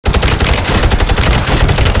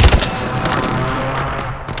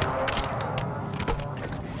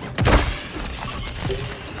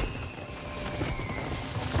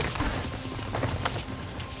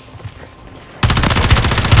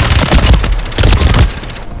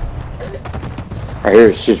Right here,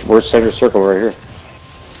 it's just, we're center circle right here.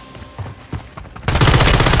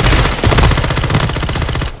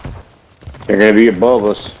 They're gonna be above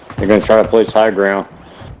us. They're gonna try to place high ground.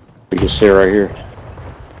 We just sit right here.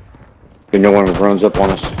 If no one runs up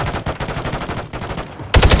on us.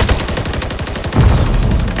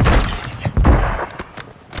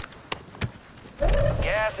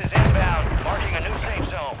 Gas is inbound, marking a new safe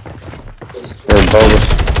zone. They're above us.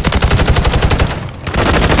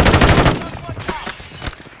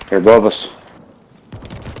 They're above us.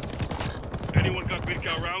 Anyone got big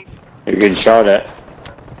cow rounds? You're getting shot at.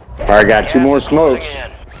 Alright, got two more smokes.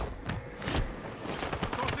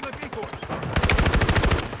 Tossing a decoy.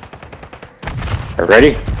 Are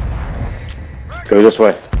ready? Go this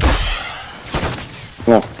way.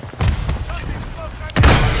 Come on.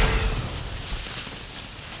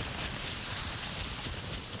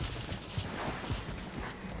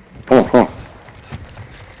 Come on, come on.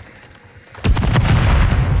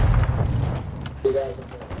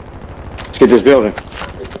 Let's get this building.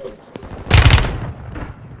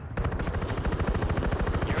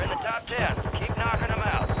 You're in the top 10. Keep knocking them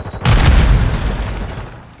out.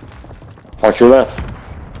 Watch your left.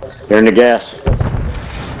 They're in the gas.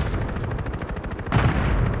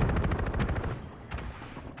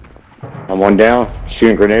 I'm one down.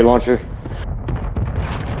 Shooting grenade launcher.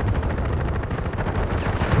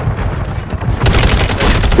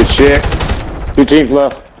 Good shit. 2 teams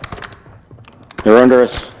left. They're under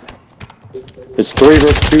us. It's 3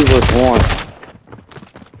 versus 2 versus 1.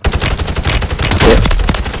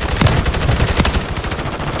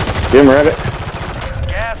 Get him, Rabbit.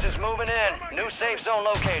 Gas is moving in. New safe zone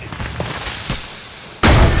located.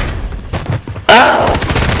 Ow!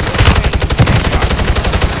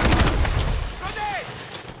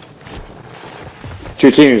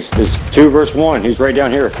 2 teams. It's 2 versus 1. He's right down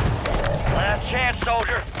here. Last chance,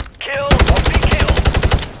 soldier. Kill or be killed.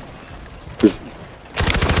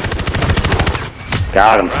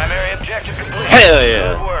 Got him. Primary objective complete. Hell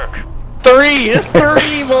yeah. Good work. 3! It's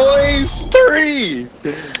 3, boys! 3!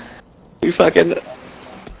 You fucking...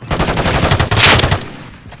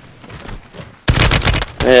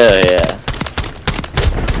 Hell yeah.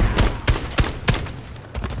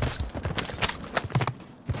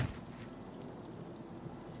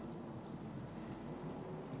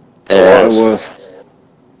 Yeah, it was.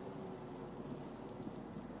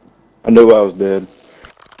 I knew I was dead.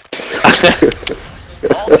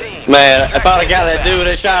 All teams. Man, if I'd have got that dude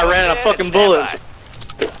that shot, I ran out of fucking bullets.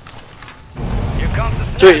 Here comes the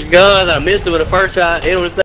Switched guns, I missed it with the first shot, hit him with the